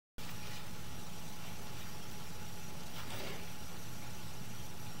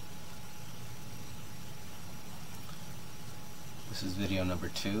video number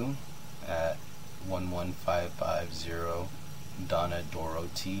 2 at 11550 Dona,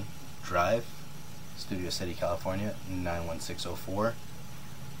 Dorotea Drive, Studio City, California 91604.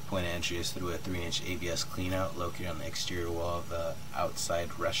 Point of entry is through a 3-inch ABS cleanout located on the exterior wall of the outside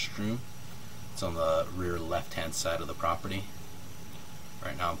restroom. It's on the rear left-hand side of the property.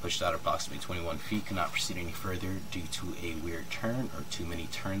 Right now I'm pushed out approximately 21 feet, cannot proceed any further due to a weird turn or too many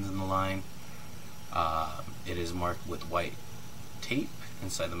turns in the line. It is marked with white tape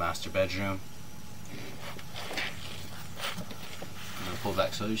inside the master bedroom. I'm going to pull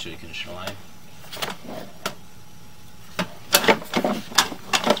back slowly so you can finish the line.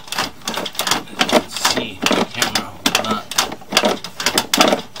 As you can see, the camera will not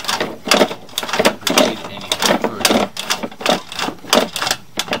proceed any further.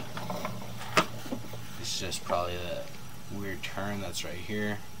 It's just probably the weird turn that's right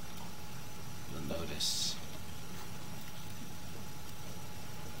here. You'll notice.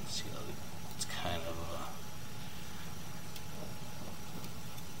 See, it's kind of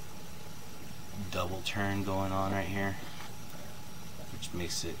a double turn going on right here, which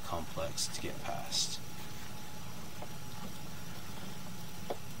makes it complex to get past.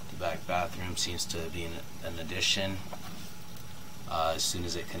 The back bathroom seems to be an addition. As soon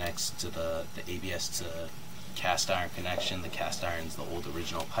as it connects to the ABS to cast iron connection, the cast iron is the old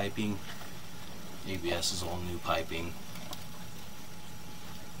original piping. ABS is all new piping.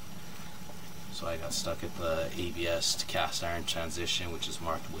 So I got stuck at the ABS to cast iron transition, which is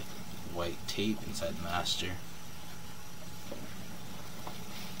marked with white tape inside the master.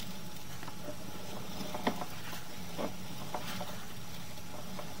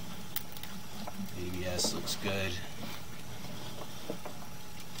 ABS looks good.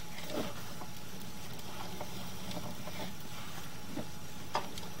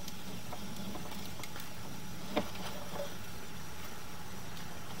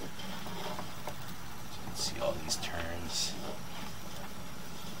 See all these turns.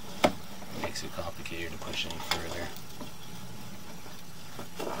 Makes it complicated to push any further.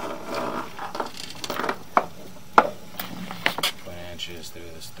 20 inches through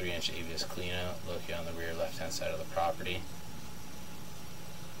this 3-inch ABS cleanout located on the rear left-hand side of the property.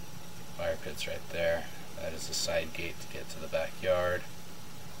 Fire pit's right there. That is the side gate to get to the backyard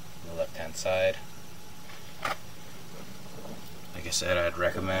on the left-hand side. Like I said, I'd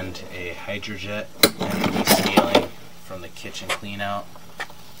recommend a hydrojet and scaling from the kitchen cleanout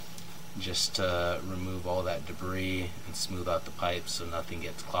just to remove all that debris and smooth out the pipes so nothing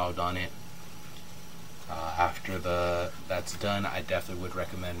gets clogged on it. After that's done, I definitely would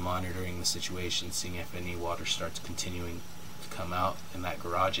recommend monitoring the situation, seeing if any water starts continuing to come out in that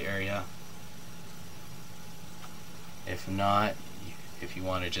garage area. If not, if you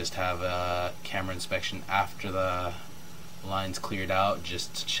want to just have a camera inspection after the line's cleared out,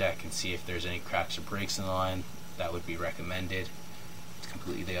 just to check and see if there's any cracks or breaks in the line, that would be recommended. It's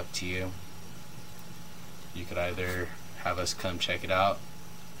completely up to you. You could either have us come check it out,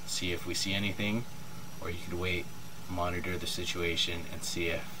 see if we see anything, or you could wait, monitor the situation, and see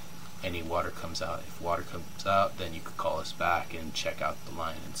if any water comes out. If water comes out, then you could call us back and check out the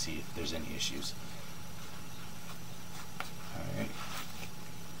line and see if there's any issues. Alright.